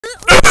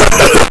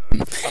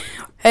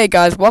Hey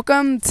guys,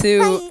 welcome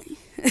to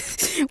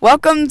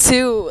welcome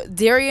to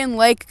Darien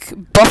Lake,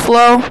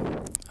 Buffalo.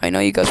 I know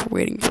you guys were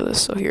waiting for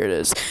this, so here it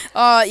is.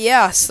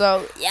 Yeah,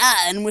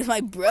 and with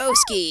my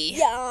broski.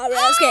 Yeah,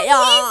 broski.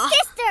 Yeah.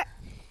 Sister.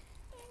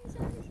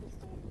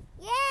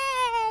 Yay!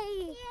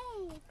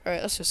 All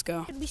right, let's just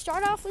go. Did we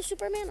start off with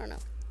Superman or no?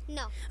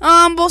 No.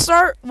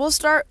 We'll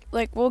start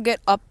like we'll get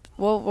up.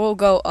 We'll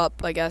go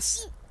up, I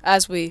guess,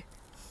 as we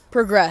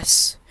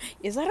progress.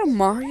 Is that a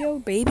Mario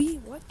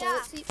baby? What? Yeah.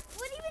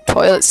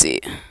 Toilet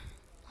seat.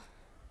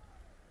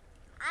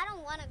 I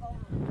don't want to go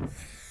home.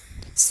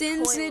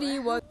 Sin City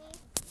was.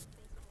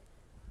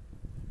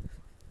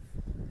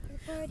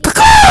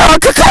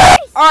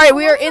 Alright,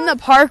 we are in the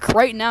park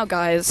right now,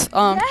 guys.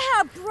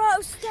 Yeah, bro.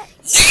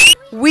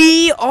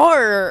 We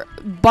are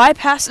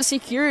bypass the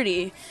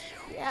security.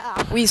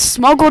 Yeah. We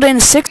smuggled in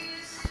 6.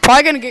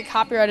 Probably gonna get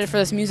copyrighted for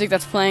this music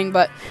that's playing,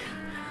 but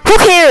who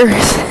cares?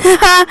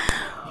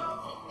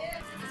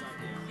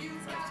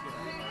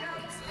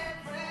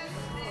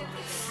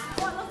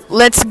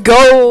 Let's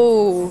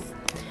go.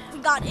 We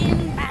got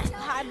in.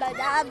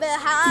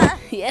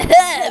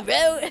 Yeah,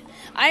 bro.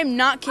 I'm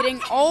not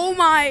kidding. Oh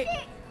my.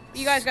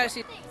 You guys gotta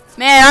see.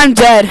 Man, I'm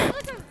dead.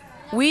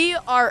 We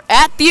are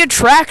at the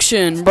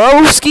attraction,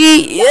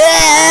 broski.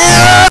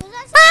 Yeah.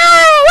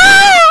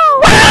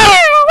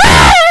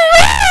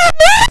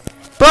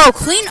 Bro,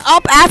 clean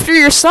up after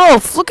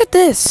yourself. Look at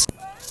this.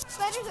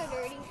 Spiders are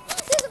dirty.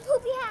 There's a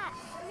poopy hat.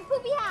 There's a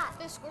poopy hat.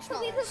 There's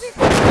squishmallows.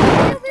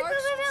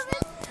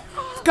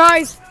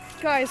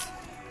 Guys,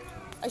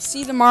 I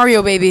see the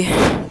Mario baby.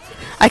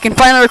 I can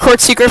finally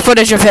record secret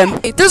footage of him.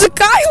 Hey, there's a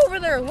guy over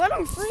there. Let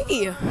him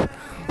free.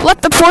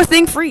 Let the poor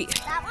thing free.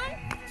 That one?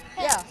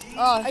 Yeah.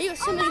 Are you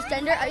assuming his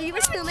gender? Are you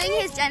assuming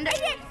his gender?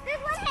 There's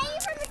one hanging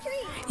from the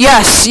tree.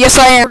 Yes,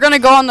 I am. We're gonna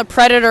go on the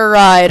Predator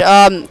ride.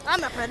 I'm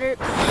a predator.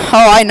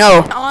 Oh, I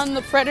know. On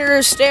the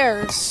Predator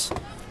stairs.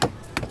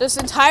 This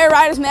entire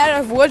ride is made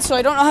out of wood, so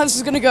I don't know how this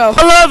is gonna go.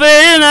 I love it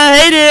and I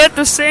hate it at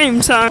the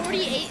same time.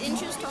 48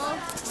 inches tall.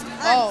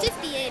 Oh.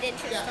 58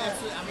 inches tall.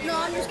 No,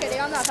 I'm just kidding.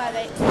 I'm not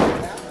 5'8".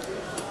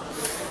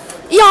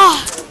 Yeah.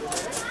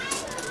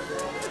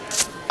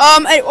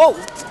 Hey, oh,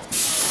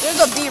 there's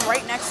a bee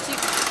right next to you,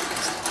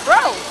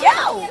 bro.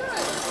 Yo.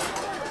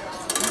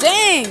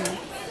 Dang.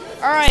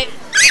 All right,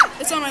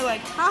 it's on my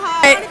leg.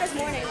 Haha. Hey. This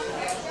morning.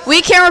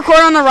 We can't record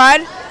on the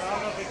ride,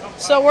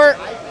 so we're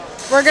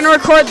gonna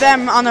record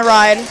them on the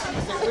ride.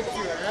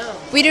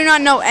 We do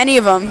not know any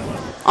of them.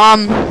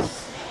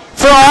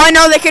 For all I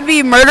know, they could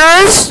be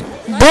murderers,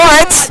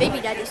 but.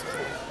 Baby daddies.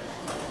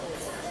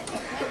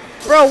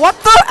 Bro, what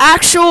the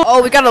actual?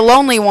 Oh, we got a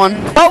lonely one.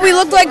 What we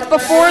looked like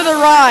before the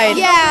ride.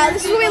 Yeah,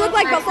 this is what we looked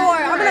like before.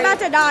 I'm about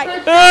to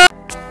die.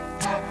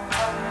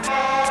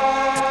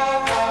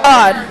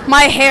 God,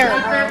 my hair.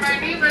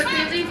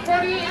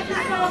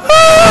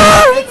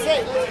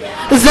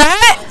 Is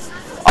that?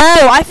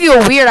 Oh, I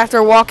feel weird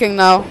after walking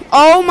though.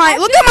 Oh my,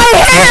 look at my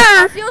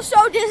hair. I feel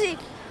so dizzy.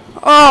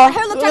 Oh. My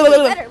hair looks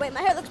actually better. Wait,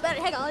 my hair looks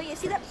better. Hang on, let me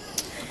see that.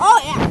 Oh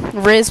yeah.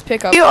 Riz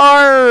pickup.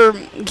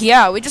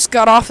 We just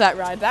got off that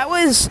ride. That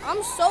was.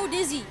 I'm so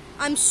dizzy.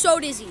 I'm so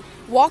dizzy.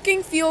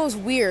 Walking feels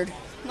weird.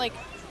 Like,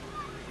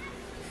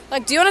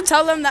 do you want to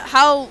tell them that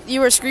how you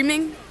were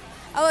screaming?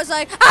 I was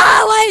like,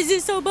 why is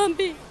it so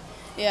bumpy?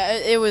 Yeah,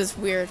 it was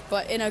weird,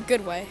 but in a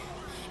good way.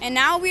 And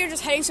now we are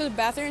just heading to the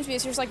bathrooms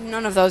because there's like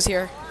none of those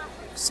here.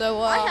 So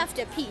I have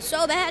to pee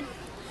so bad.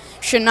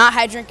 Should not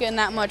have drinking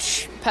that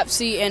much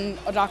Pepsi and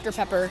a Dr.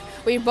 Pepper.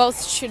 We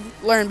both should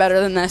learn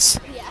better than this.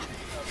 Yeah.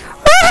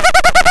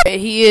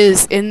 He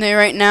is in there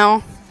right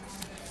now,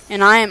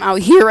 and I am out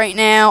here right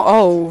now.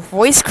 Oh,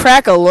 voice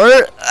crack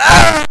alert!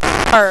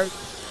 Or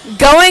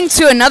going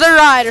to another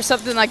ride or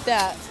something like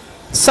that.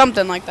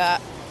 Something like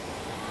that.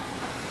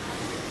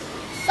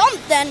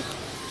 Something.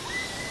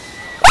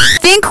 I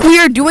think we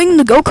are doing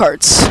the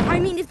go-karts. I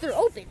mean, if they're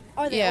open.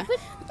 Are they open?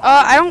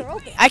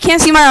 I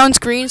can't see my own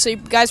screen, so you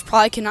guys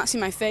probably cannot see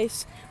my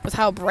face with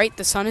how bright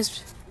the sun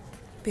is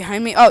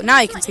behind me. Oh,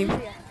 now you can see me.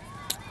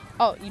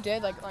 Oh, you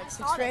did? Like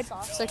 6th grade?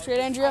 6th grade,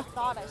 Andrea? I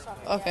thought I saw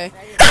it. Okay.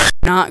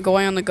 Not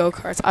going on the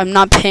go-karts. I'm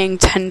not paying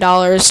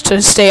 $10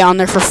 to stay on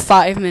there for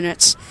 5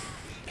 minutes.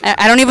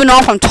 I don't even know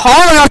if I'm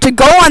tall enough to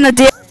go on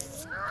the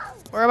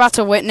We're about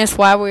to witness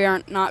why we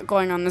aren't not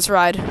going on this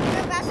ride.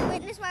 We're about to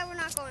witness why we're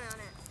not going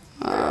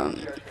on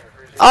it.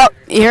 Oh,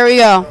 here we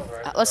go.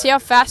 Let's see how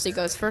fast it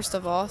goes, first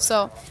of all.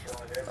 So,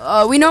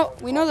 we know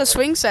the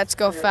swing sets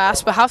go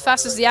fast, but how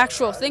fast does the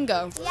actual thing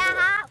go?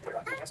 Yeah.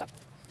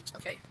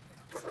 Okay.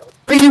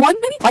 3, 2, 1,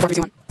 maybe? 5, 4, 3,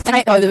 2,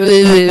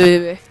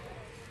 1.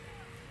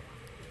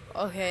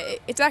 Okay,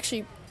 it's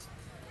actually...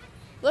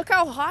 Look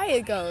how high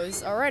it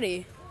goes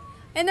already.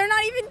 And they're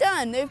not even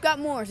done. They've got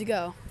more to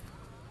go.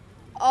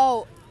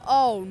 Oh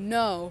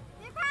no.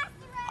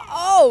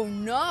 Oh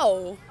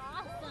no.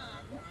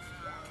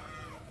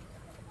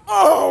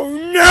 Oh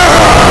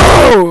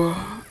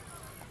no!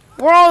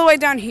 We're all the way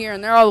down here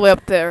and they're all the way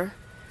up there.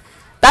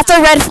 That's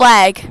a red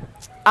flag.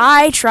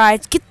 I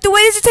tried to get the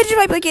way his attention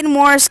by getting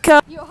Morse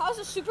code. Yo, how's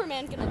a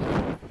Superman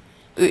gonna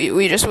do?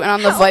 We just went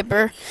on the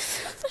Viper.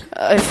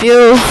 I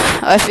feel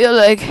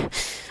like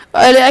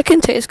I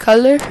can taste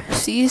color,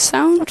 see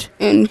sound,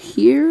 and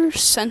hear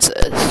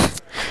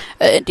senses.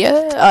 And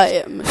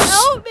yeah,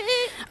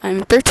 I'm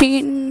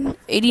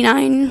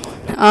 1389.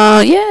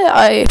 Yeah,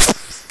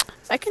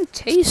 I can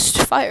taste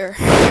fire.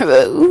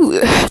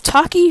 Ooh,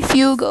 Taki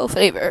Fugo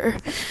flavor.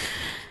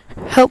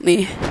 Help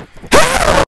me.